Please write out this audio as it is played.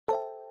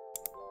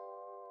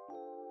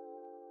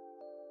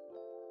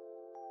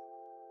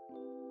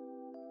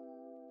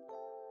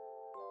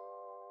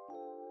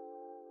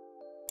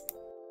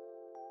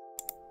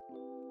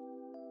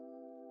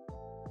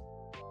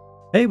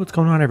Hey, what's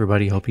going on,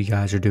 everybody? Hope you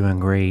guys are doing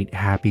great.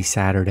 Happy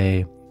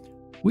Saturday.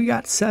 We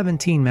got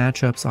 17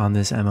 matchups on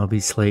this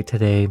MLB slate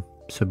today,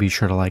 so be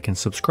sure to like and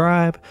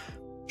subscribe.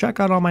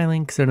 Check out all my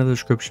links in the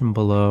description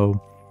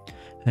below.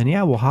 And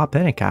yeah, we'll hop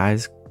in it,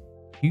 guys.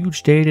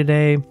 Huge day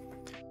today.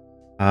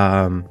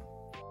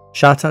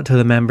 Shouts out to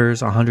the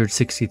members,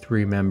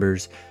 163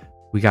 members.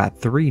 We got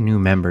 3 new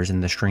members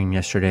in the stream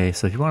yesterday,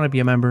 so if you want to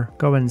be a member,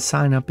 go ahead and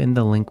sign up in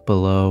the link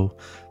below.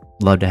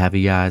 Love to have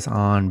you guys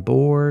on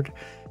board.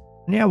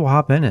 And yeah, we'll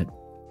hop in it.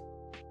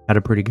 Had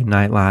a pretty good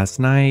night last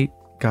night.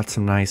 Got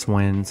some nice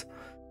wins.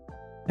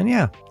 And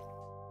yeah,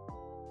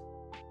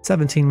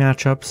 17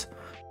 matchups.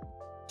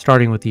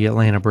 Starting with the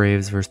Atlanta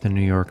Braves versus the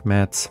New York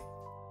Mets.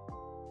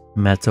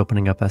 Mets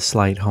opening up as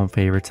slight home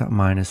favorites at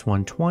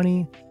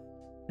 -120.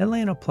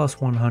 Atlanta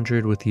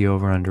 +100 with the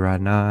over-under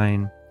at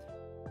 9.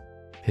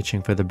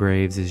 Pitching for the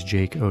Braves is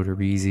Jake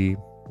Odorizzi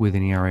with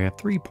an ERA of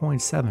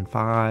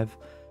 3.75.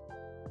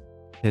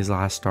 His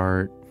last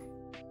start,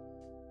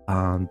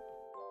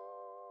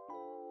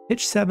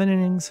 pitched 7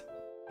 innings,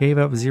 gave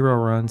up 0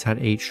 runs, had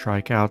 8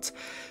 strikeouts.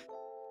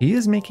 He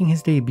is making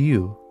his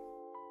debut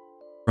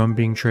from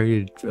being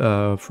traded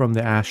from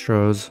the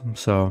Astros,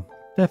 so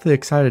definitely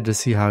excited to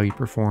see how he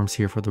performs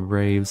here for the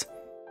Braves.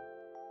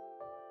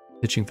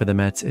 Pitching for the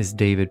Mets is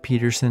David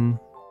Peterson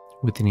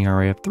with an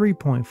ERA of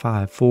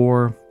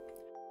 3.54.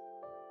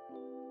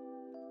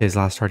 His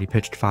last start, he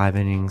pitched 5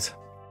 innings,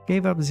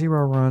 gave up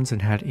 0 runs,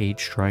 and had 8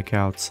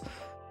 strikeouts.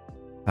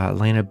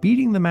 Atlanta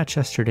beating the Mets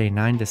yesterday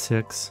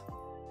 9-6.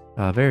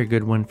 A very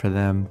good win for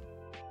them.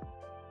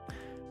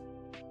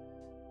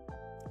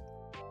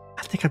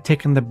 I think I'm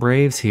taking the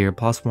Braves here,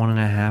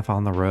 +1.5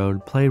 on the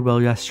road. Played well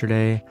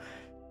yesterday.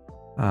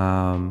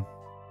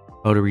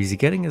 Odorizzi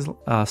getting his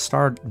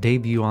start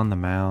debut on the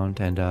mound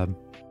and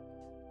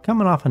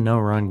coming off a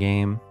no-run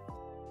game,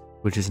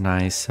 which is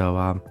nice. So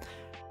I'm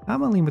going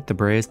to lean with the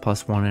Braves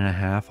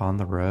 +1.5 on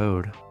the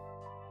road.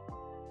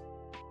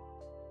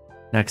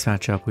 Next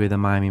matchup, we have the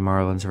Miami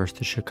Marlins versus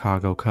the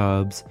Chicago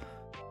Cubs.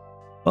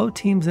 Both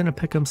teams in a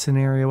pick'em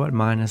scenario at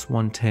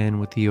 -110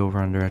 with the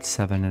over-under at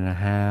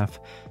 7.5.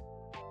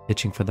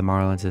 Pitching for the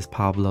Marlins is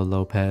Pablo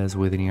Lopez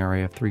with an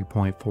ERA of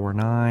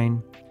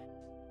 3.49.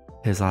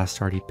 His last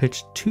start, he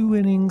pitched 2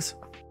 innings,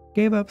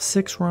 gave up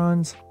 6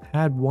 runs,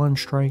 had 1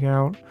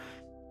 strikeout.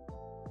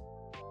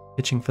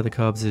 Pitching for the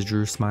Cubs is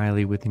Drew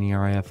Smyly with an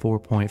ERA of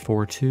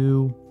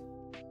 4.42.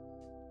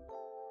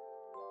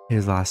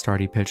 His last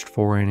start, he pitched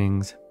 4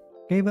 innings,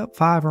 gave up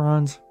 5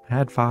 runs,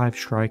 had 5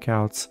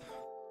 strikeouts.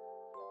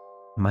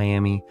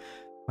 Miami,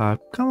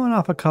 coming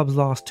off a Cubs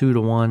loss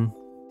 2-1.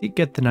 Did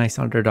get the nice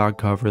underdog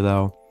cover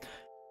though.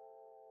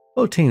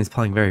 Both teams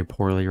playing very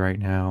poorly right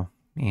now.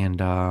 And,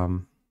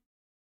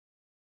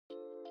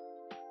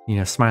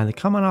 Smyly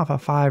coming off a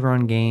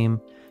 5-run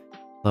game.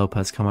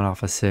 Lopez coming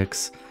off a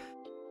 6.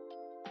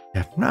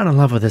 Yeah, not in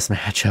love with this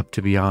matchup,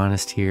 to be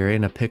honest, here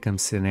in a pick'em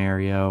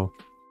scenario.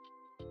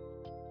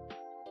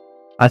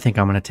 I think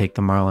I'm going to take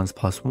the Marlins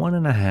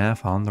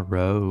 +1.5 on the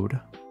road.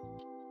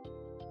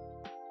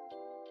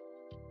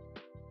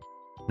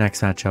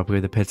 Next matchup, we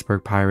have the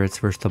Pittsburgh Pirates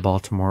versus the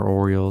Baltimore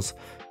Orioles.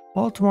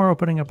 Baltimore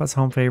opening up as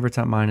home favorites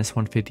at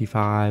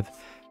 -155.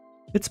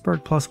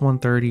 Pittsburgh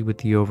 +130 with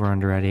the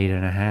over-under at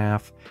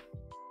 8.5.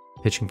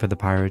 Pitching for the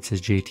Pirates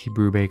is JT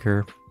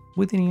Brubaker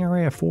with an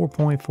ERA of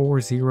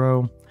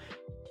 4.40.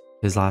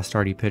 His last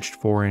start, he pitched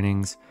 4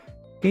 innings,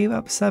 gave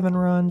up 7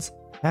 runs,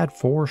 had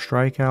 4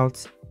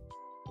 strikeouts.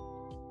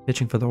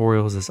 Pitching for the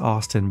Orioles is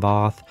Austin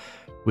Voth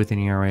with an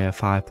ERA of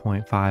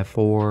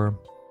 5.54.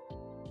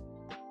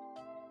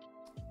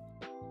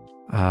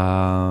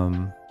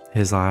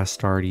 His last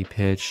start, he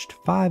pitched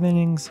 5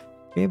 innings,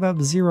 gave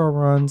up 0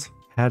 runs,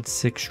 had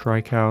 6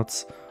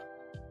 strikeouts.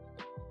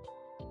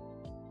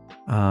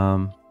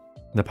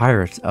 The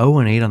Pirates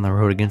 0-8 on the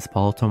road against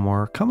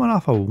Baltimore, coming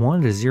off a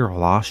 1-0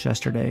 loss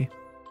yesterday.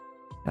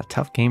 A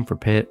tough game for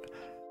Pitt.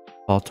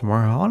 Baltimore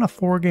on a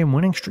 4-game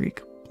winning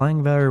streak,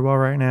 playing very well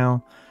right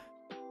now.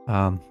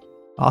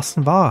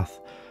 Austin Voth,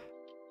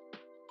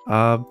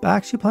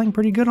 actually playing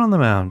pretty good on the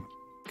mound.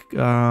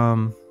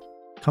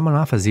 Coming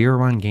off a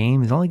 0-run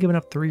game. He's only given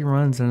up 3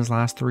 runs in his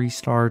last 3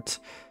 starts.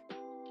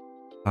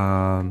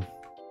 I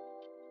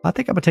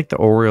think I'm going to take the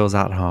Orioles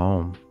at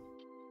home.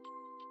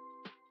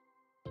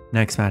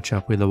 Next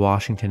matchup, we have the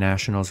Washington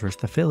Nationals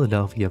versus the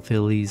Philadelphia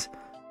Phillies.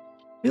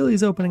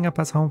 Phillies opening up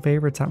as home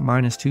favorites at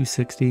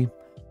 -260.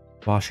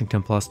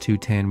 Washington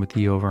 +210 with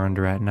the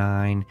over-under at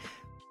 9.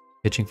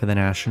 Pitching for the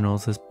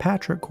Nationals is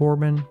Patrick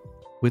Corbin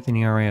with an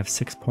ERA of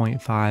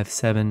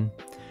 6.57.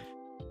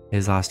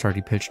 His last start,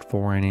 he pitched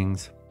 4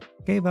 innings,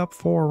 gave up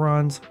 4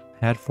 runs,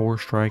 had 4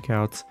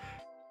 strikeouts.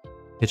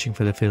 Pitching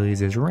for the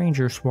Phillies is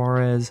Ranger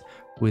Suarez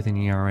with an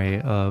ERA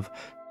of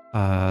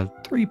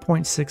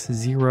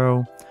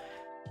 3.60.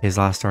 His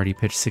last start, he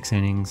pitched 6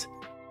 innings,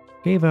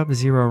 gave up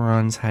 0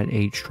 runs, had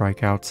 8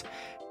 strikeouts.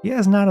 He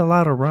has not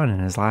allowed a run in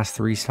his last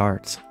 3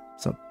 starts,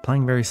 so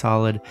playing very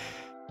solid.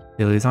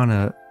 Phillies on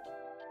a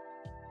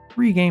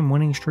 3-game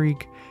winning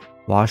streak.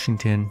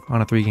 Washington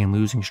on a 3-game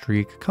losing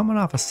streak, coming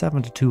off a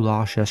 7-2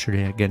 loss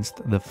yesterday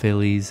against the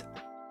Phillies.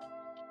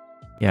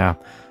 Yeah,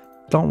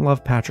 don't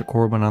love Patrick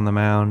Corbin on the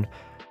mound.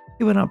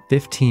 Giving up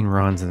 15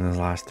 runs in his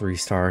last 3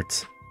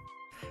 starts.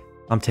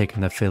 I'm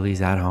taking the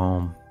Phillies at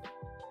home.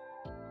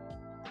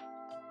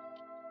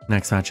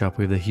 Next matchup,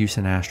 we have the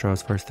Houston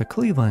Astros versus the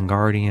Cleveland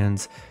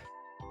Guardians.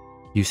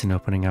 Houston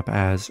opening up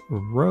as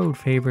road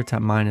favorites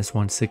at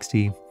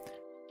 -160.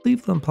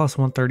 Cleveland plus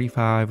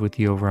 135 with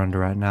the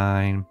over-under at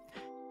 9.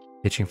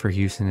 Pitching for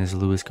Houston is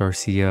Luis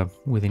Garcia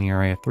with an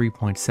ERA of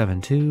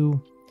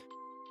 3.72.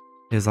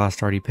 His last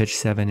start, he pitched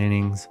 7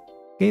 innings,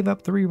 gave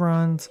up 3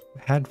 runs,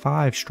 had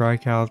 5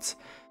 strikeouts.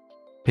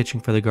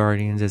 Pitching for the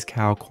Guardians is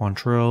Cal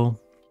Quantrill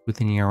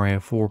with an ERA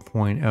of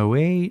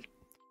 4.08.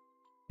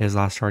 His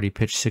last start, he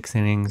pitched 6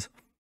 innings,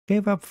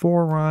 gave up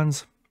 4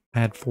 runs,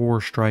 had 4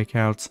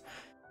 strikeouts.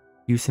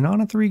 Houston on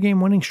a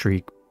 3-game winning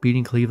streak,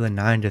 beating Cleveland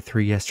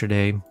 9-3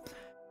 yesterday.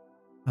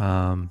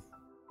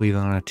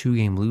 Cleveland on a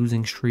 2-game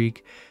losing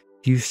streak.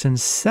 Houston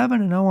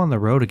 7-0 on the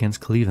road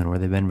against Cleveland, where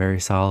they've been very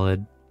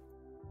solid.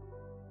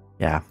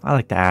 Yeah, I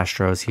like the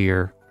Astros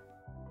here.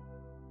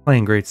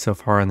 Playing great so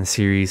far in the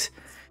series,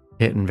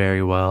 hitting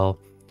very well.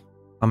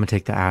 I'm going to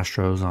take the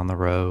Astros on the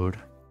road.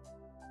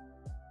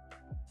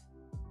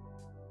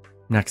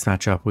 Next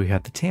matchup, we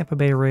have the Tampa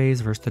Bay Rays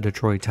versus the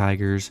Detroit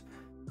Tigers.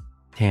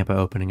 Tampa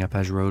opening up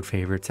as road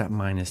favorites at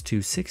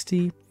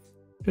 -260.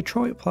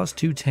 Detroit plus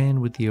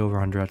 210 with the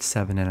over-under at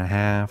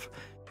 7.5.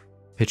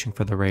 Pitching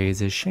for the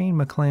Rays is Shane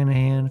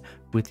McClanahan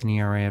with an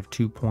ERA of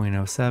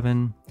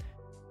 2.07.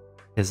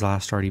 His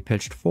last start, he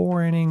pitched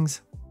 4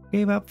 innings,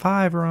 gave up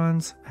 5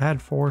 runs,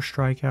 had 4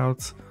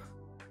 strikeouts.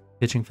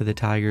 Pitching for the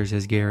Tigers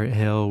is Garrett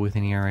Hill with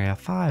an ERA of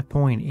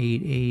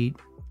 5.88.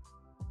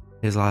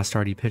 His last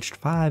start, he pitched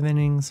 5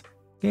 innings,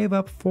 gave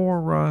up 4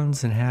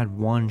 runs, and had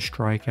 1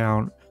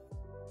 strikeout.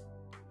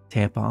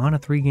 Tampa on a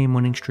 3-game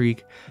winning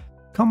streak,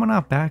 coming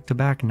off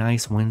back-to-back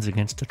nice wins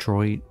against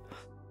Detroit.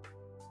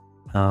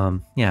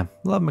 Yeah,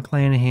 love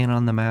McClanahan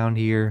on the mound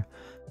here.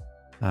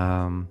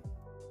 I'm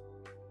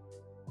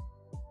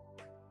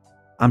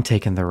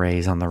taking the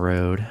Rays on the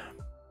road.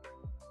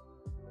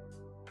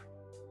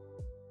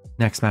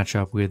 Next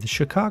matchup, we have the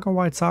Chicago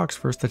White Sox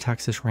versus the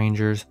Texas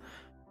Rangers.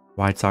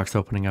 White Sox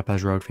opening up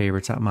as road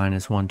favorites at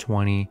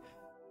 -120.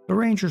 The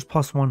Rangers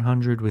plus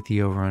 100 with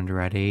the over-under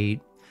at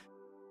 8.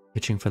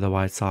 Pitching for the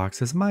White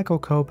Sox is Michael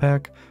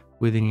Kopech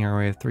with an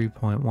ERA of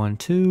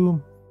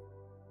 3.12.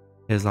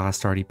 His last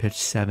start, he pitched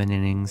 7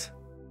 innings,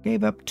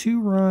 gave up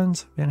 2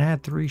 runs, and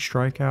had 3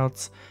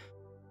 strikeouts.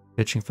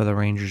 Pitching for the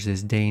Rangers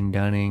is Dane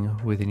Dunning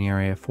with an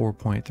ERA of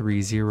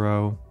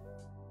 4.30.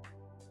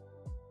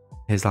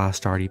 His last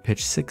start, he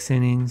pitched 6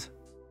 innings,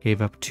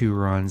 gave up 2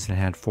 runs, and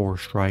had 4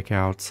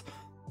 strikeouts.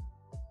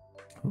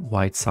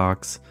 White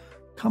Sox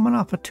coming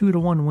off a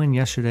 2-1 win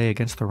yesterday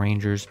against the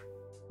Rangers.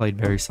 Played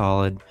very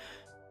solid.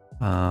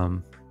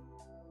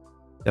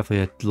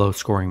 Definitely a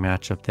low-scoring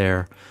matchup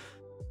there.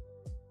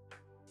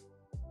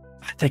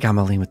 I think I'm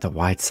going to lean with the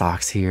White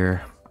Sox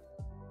here.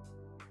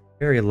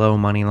 Very low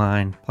money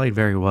line. Played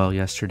very well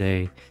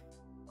yesterday.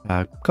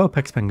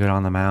 Kopech's been good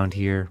on the mound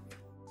here.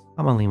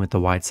 I'm going to lean with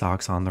the White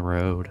Sox on the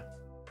road.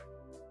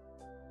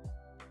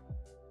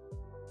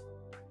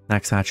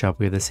 Next matchup,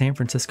 we have the San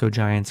Francisco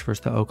Giants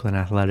versus the Oakland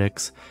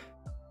Athletics.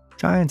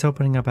 Giants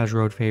opening up as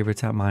road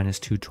favorites at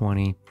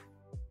 -220.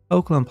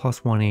 Oakland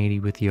plus 180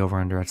 with the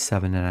over-under at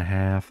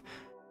 7.5.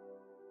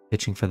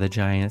 Pitching for the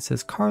Giants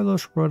is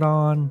Carlos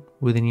Rodon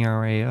with an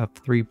ERA of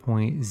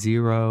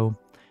 3.0.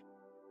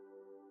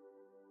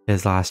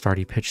 His last start,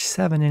 he pitched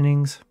 7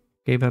 innings,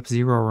 gave up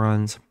 0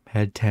 runs,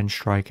 had 10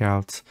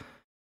 strikeouts.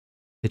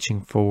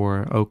 Pitching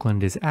for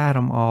Oakland is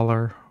Adam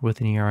Oller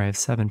with an ERA of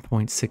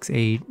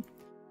 7.68.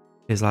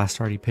 His last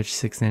start, he pitched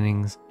 6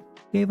 innings,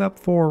 gave up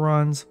 4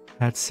 runs,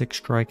 had 6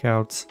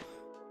 strikeouts.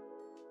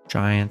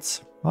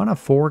 Giants on a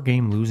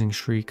 4-game losing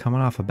streak, coming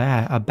off a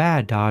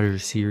bad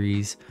Dodgers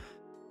series.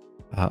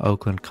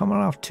 Oakland coming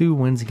off 2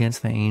 wins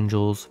against the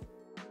Angels.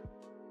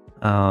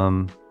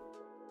 I'm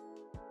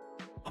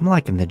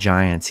liking the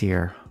Giants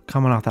here,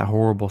 coming off that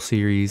horrible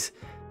series.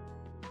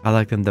 I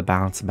like them to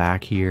bounce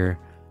back here.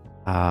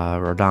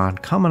 Rodon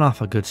coming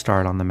off a good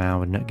start on the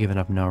mound with giving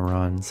up no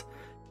runs.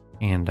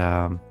 And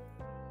yeah,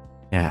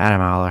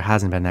 Adam Oller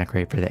hasn't been that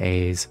great for the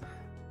A's.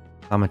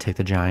 I'm going to take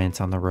the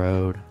Giants on the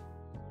road.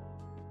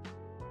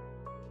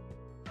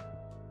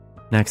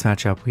 Next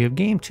matchup, we have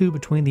Game 2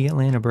 between the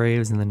Atlanta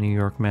Braves and the New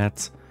York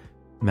Mets.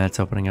 Mets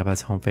opening up as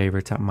home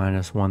favorites at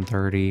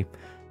 -130.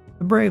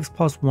 The Braves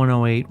plus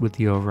 108 with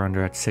the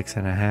over-under at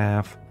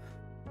 6.5.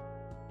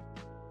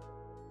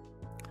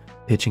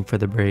 Pitching for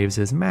the Braves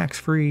is Max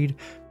Fried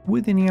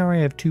with an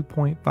ERA of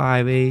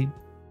 2.58.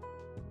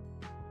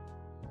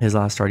 His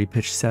last start, he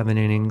pitched 7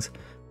 innings,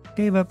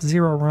 gave up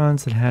 0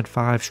 runs, and had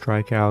 5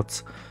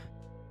 strikeouts.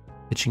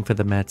 Pitching for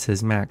the Mets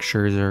is Max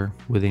Scherzer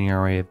with an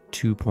ERA of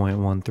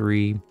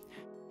 2.13.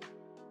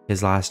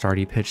 His last start,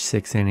 he pitched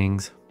 6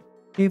 innings,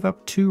 gave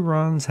up 2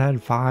 runs,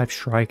 had 5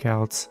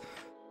 strikeouts.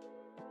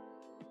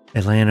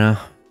 Atlanta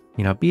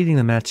beating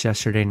the Mets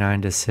yesterday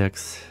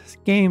 9-6.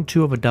 Game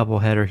 2 of a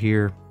doubleheader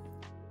here.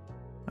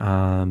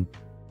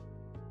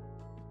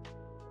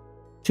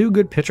 Two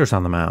good pitchers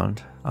on the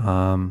mound.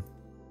 I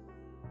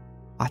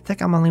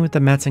think I'm gonna lean with the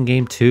Mets in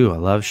game 2. I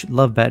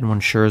love betting when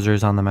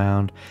Scherzer's on the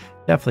mound.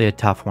 Definitely a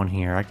tough one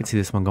here. I could see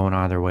this one going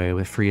either way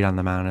with Fried on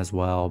the mound as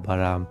well. But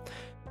I'm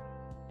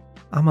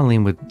gonna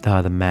lean with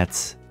the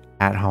Mets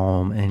at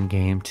home in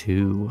game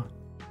 2.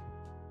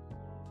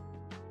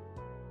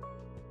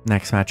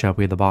 Next matchup,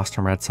 we have the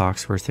Boston Red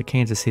Sox versus the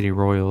Kansas City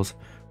Royals.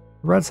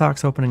 The Red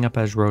Sox opening up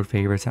as road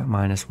favorites at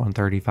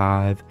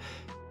 -135.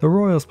 The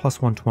Royals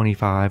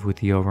 +125 with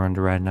the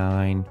over-under at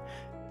 9.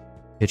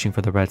 Pitching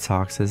for the Red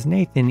Sox is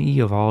Nathan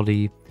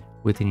Eovaldi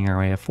with an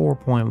ERA of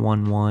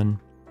 4.11.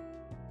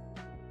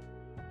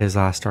 His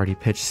last start, he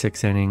pitched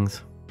 6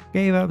 innings,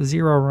 gave up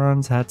 0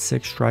 runs, had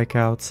 6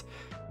 strikeouts.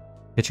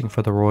 Pitching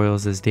for the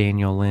Royals is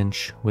Daniel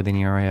Lynch with an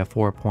ERA of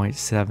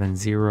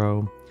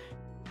 4.70.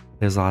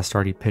 His last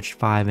start, he pitched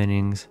 5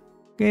 innings,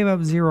 gave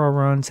up 0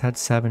 runs, had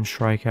 7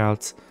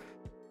 strikeouts.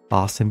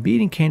 Boston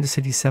beating Kansas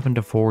City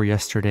 7-4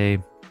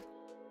 yesterday.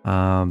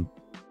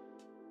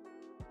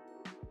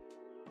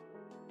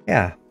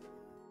 Yeah,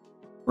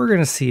 we're going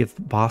to see if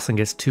Boston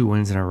gets 2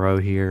 wins in a row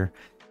here.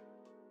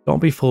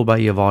 Don't be fooled by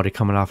Eovaldi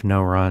coming off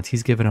no runs.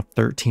 He's given up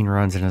 13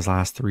 runs in his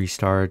last 3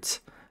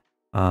 starts.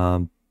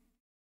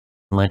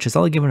 Lynch has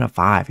only given up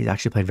 5. He's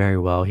actually played very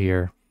well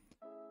here.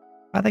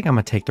 I think I'm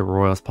going to take the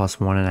Royals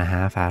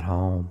 +1.5 at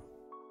home.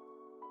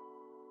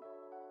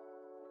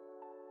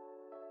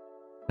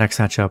 Next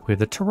matchup, we have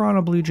the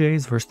Toronto Blue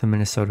Jays versus the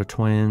Minnesota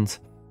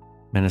Twins.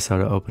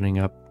 Toronto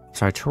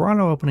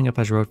opening up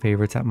as road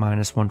favorites at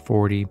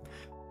 -140.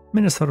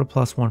 Minnesota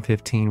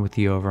 +115 with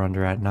the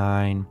over-under at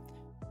 9.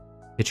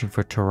 Pitching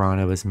for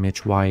Toronto is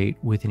Mitch White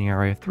with an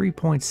ERA of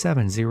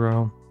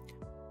 3.70.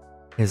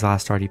 His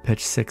last start, he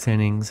pitched 6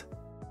 innings,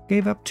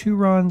 gave up 2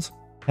 runs,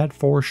 had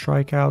 4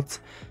 strikeouts.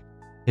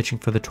 Pitching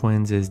for the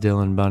Twins is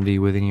Dylan Bundy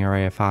with an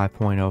ERA of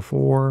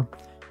 5.04.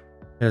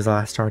 His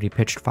last start, he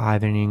pitched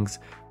 5 innings,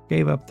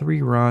 gave up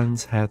 3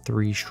 runs, had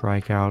 3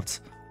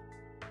 strikeouts.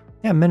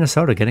 Yeah,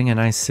 Minnesota getting a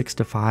nice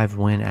 6-5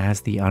 win as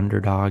the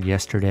underdog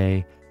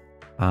yesterday.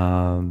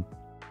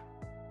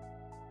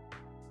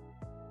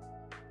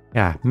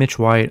 Yeah, Mitch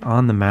White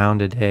on the mound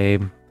today.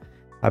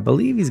 I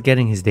believe he's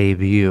getting his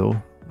debut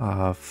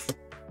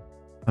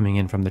coming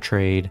in from the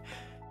trade.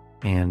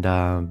 And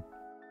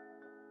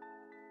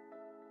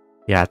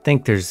yeah, I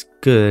think there's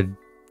good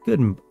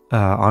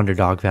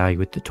underdog value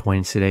with the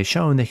Twins today,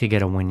 showing they could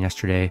get a win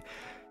yesterday.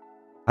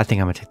 I think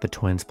I'm going to take the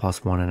Twins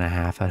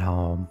 +1.5 at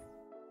home.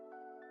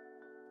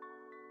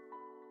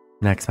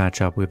 Next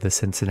matchup, we have the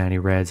Cincinnati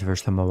Reds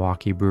versus the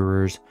Milwaukee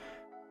Brewers.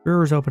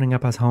 Brewers opening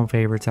up as home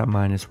favorites at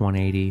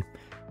 -180.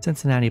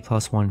 Cincinnati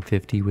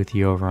 +150 with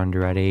the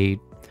over-under at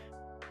 8.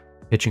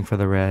 Pitching for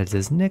the Reds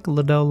is Nick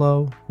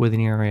Lodolo with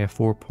an ERA of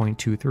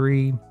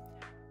 4.23.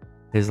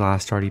 His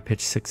last start, he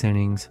pitched 6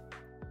 innings,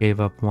 gave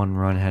up 1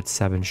 run, had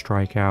 7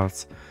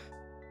 strikeouts.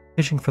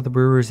 Pitching for the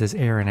Brewers is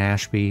Aaron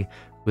Ashby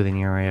with an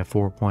ERA of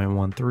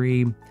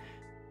 4.13.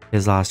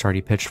 His last start,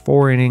 he pitched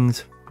 4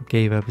 innings,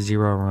 gave up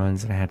 0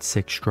 runs, and had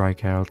 6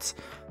 strikeouts.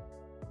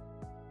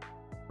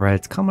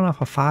 Reds coming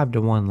off a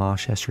 5-1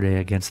 loss yesterday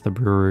against the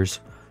Brewers.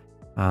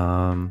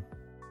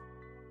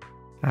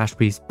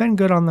 Ashby's been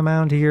good on the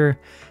mound here.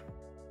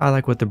 I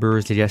like what the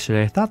Brewers did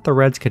yesterday. I thought the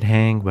Reds could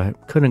hang,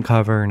 but couldn't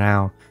cover.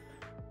 Now,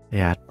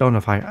 yeah, don't know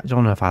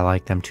if I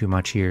like them too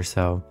much here,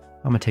 so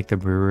I'm gonna take the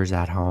Brewers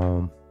at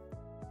home.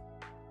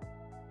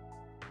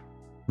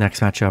 Next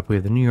matchup, we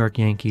have the New York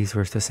Yankees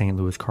versus the St.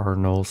 Louis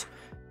Cardinals.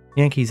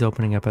 Yankees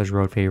opening up as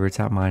road favorites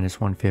at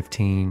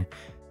 -115.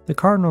 The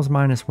Cardinals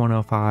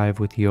 -105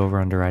 with the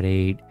over-under at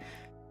 8.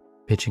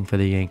 Pitching for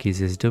the Yankees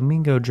is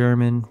Domingo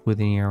German with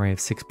an ERA of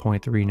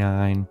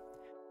 6.39.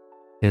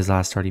 His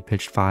last start, he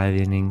pitched 5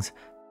 innings,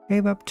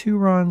 gave up 2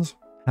 runs,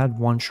 had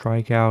 1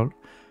 strikeout.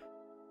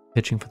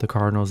 Pitching for the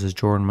Cardinals is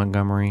Jordan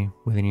Montgomery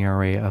with an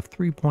ERA of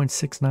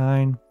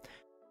 3.69.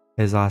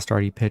 His last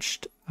start, he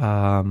pitched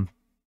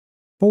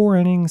 4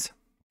 innings,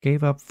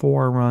 gave up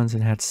 4 runs,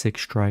 and had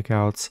 6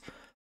 strikeouts.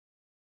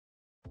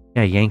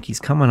 Yeah, Yankees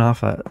coming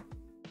off on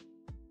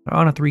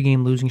a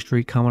 3-game losing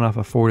streak, coming off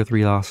a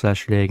 4-3 loss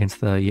yesterday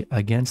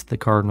against the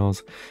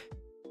Cardinals.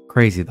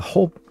 Crazy. It's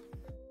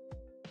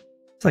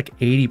like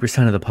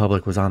 80% of the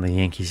public was on the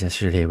Yankees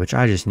yesterday, which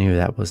I just knew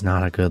that was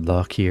not a good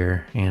look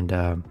here. And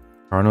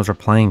Cardinals are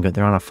playing good.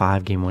 They're on a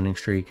 5-game winning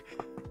streak.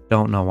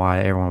 Don't know why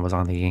everyone was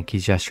on the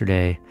Yankees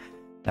yesterday.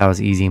 That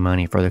was easy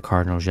money for the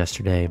Cardinals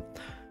yesterday.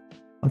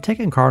 I'm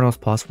taking Cardinals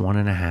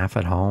 +1.5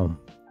 at home.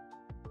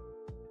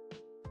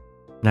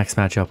 Next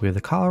matchup, we have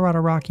the Colorado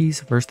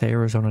Rockies versus the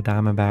Arizona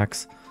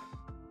Diamondbacks.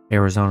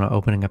 Arizona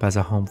opening up as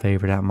a home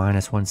favorite at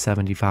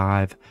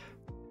 -175.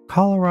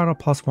 Colorado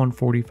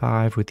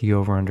 +145 with the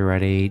over-under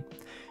at 8.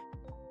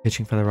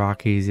 Pitching for the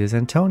Rockies is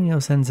Antonio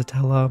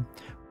Senzatella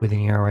with an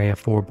ERA of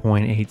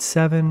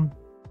 4.87.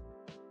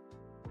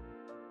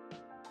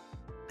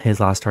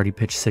 His last start, he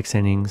pitched 6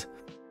 innings,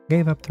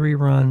 gave up 3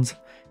 runs,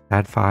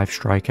 had 5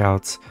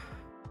 strikeouts.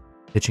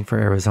 Pitching for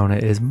Arizona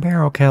is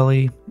Merrill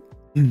Kelly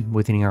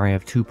with an ERA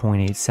of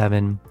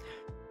 2.87.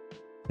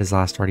 His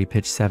last start, he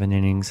pitched 7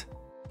 innings,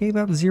 gave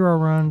up 0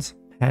 runs,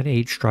 had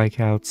 8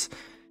 strikeouts.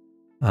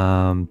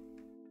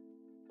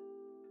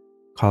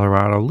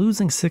 Colorado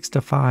losing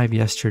 6-5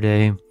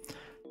 yesterday.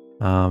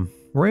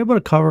 We're able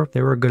to cover.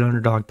 They were a good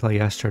underdog play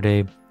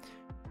yesterday.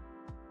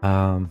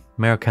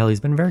 Merrill Kelly's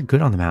been very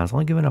good on the mound. He's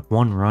only given up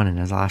 1 run in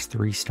his last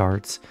 3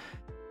 starts.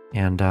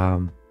 And yeah,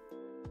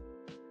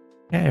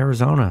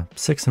 Arizona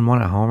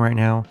 6-1 at home right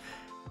now.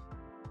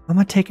 I'm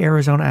gonna take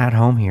Arizona at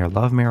home here.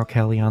 Love Merrill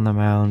Kelly on the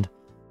mound.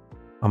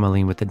 I'm gonna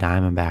lean with the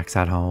Diamondbacks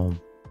at home.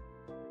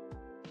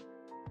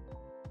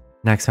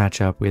 Next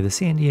matchup, we have the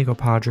San Diego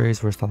Padres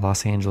versus the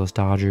Los Angeles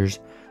Dodgers.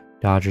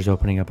 Dodgers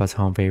opening up as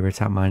home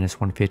favorites at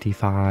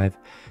 -155.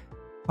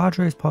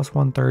 Padres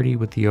 +130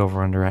 with the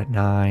over-under at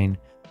 9.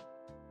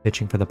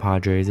 Pitching for the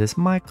Padres is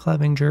Mike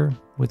Clevinger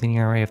with an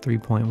ERA of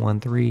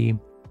 3.13.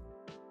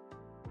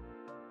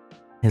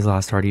 His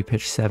last start, he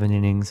pitched 7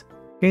 innings,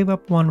 gave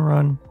up 1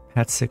 run,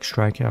 had 6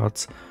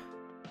 strikeouts.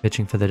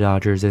 Pitching for the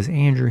Dodgers is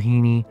Andrew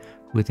Heaney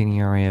with an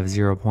ERA of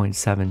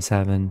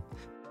 0.77.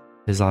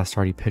 His last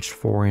start, he pitched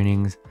 4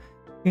 innings,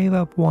 gave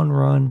up 1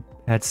 run,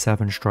 had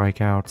 7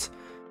 strikeouts.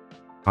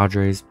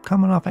 Padres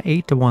coming off an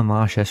 8-1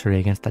 loss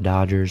yesterday against the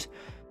Dodgers.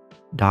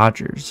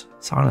 Dodgers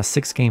is on a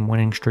 6-game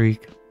winning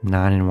streak,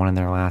 9-1 in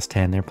their last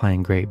 10. They're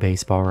playing great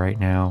baseball right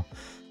now.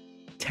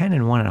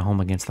 10-1 at home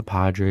against the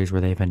Padres,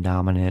 where they've been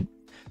dominant.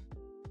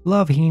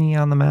 Love Heaney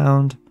on the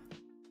mound,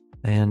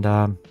 and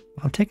I'm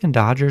taking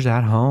Dodgers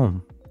at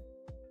home.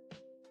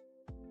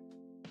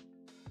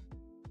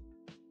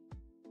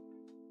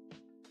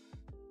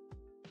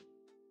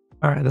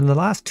 All right, then the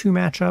last 2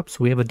 matchups,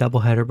 we have a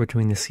doubleheader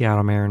between the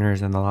Seattle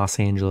Mariners and the Los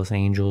Angeles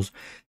Angels.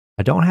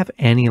 I don't have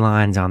any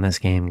lines on this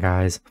game,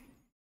 guys,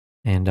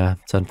 and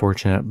it's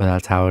unfortunate, but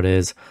that's how it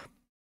is.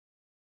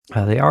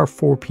 They are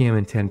 4 p.m.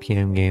 and 10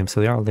 p.m. games, so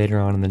they are later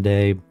on in the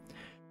day.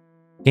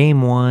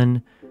 Game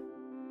 1,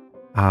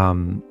 I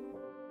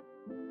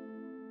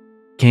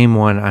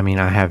mean,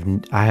 I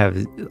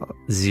have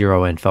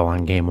 0 info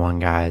on Game 1,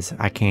 guys.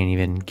 I can't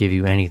even give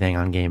you anything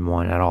on Game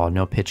 1 at all.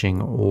 No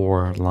pitching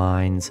or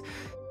lines.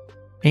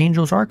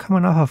 Angels are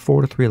coming off a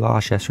 4-3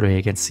 loss yesterday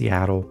against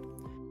Seattle.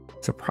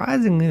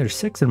 Surprisingly, they're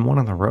 6-1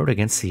 on the road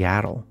against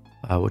Seattle,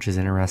 which is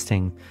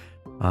interesting.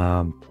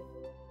 Yeah,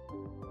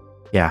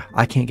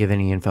 I can't give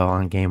any info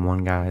on Game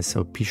 1, guys,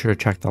 so be sure to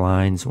check the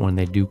lines when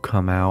they do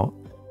come out.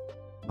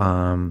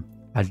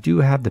 I do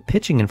have the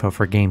pitching info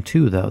for Game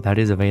 2, though. That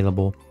is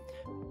available.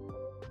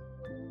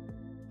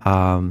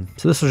 So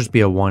this will just be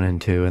a 1 and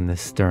 2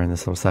 during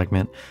this little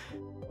segment.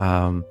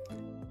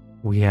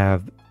 We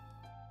have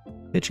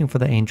pitching for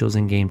the Angels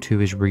in Game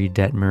 2 is Reed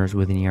Detmers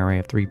with an ERA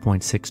of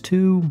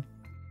 3.62.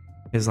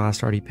 His last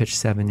start, he pitched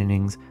 7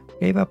 innings,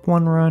 gave up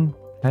 1 run,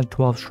 had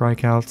 12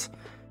 strikeouts.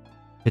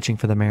 Pitching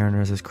for the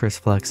Mariners is Chris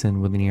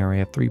Flexen with an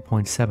ERA of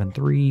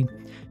 3.73.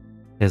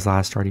 His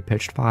last start, he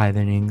pitched 5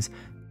 innings,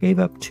 gave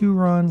up 2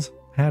 runs,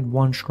 had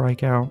 1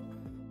 strikeout.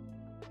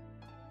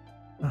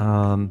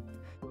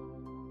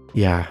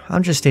 Yeah,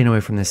 I'm just staying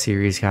away from this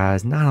series,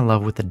 guys. Not in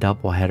love with the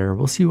doubleheader.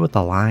 We'll see what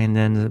the line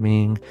ends up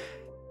being.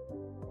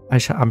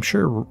 I'm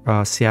sure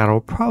Seattle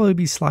will probably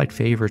be slight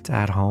favorites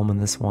at home in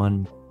this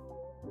one.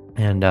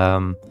 And I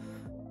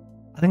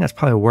think that's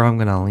probably where I'm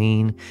going to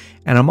lean.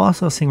 And I'm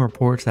also seeing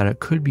reports that it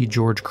could be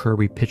George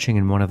Kirby pitching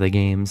in one of the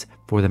games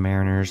for the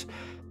Mariners.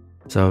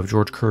 So if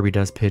George Kirby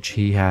does pitch,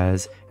 he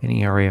has an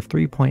ERA of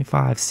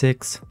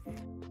 3.56.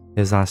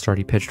 His last start,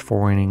 he pitched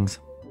 4 innings,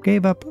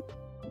 gave up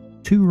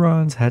 2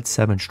 runs, had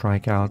 7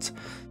 strikeouts.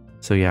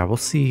 So yeah, we'll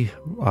see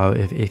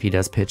if he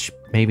does pitch,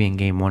 maybe in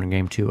Game 1 or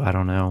Game 2. I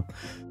don't know.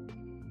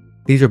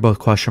 These are both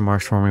question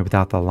marks for me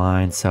without the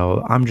line,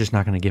 so I'm just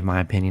not going to give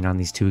my opinion on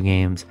these 2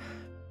 games.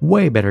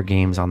 Way better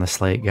games on the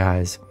slate,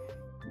 guys.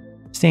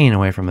 Staying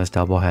away from this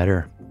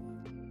doubleheader.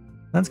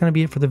 That's going to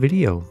be it for the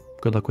video.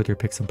 Good luck with your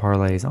picks and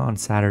parlays on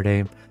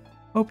Saturday.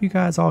 Hope you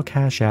guys all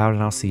cash out,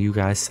 and I'll see you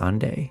guys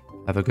Sunday.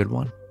 Have a good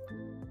one.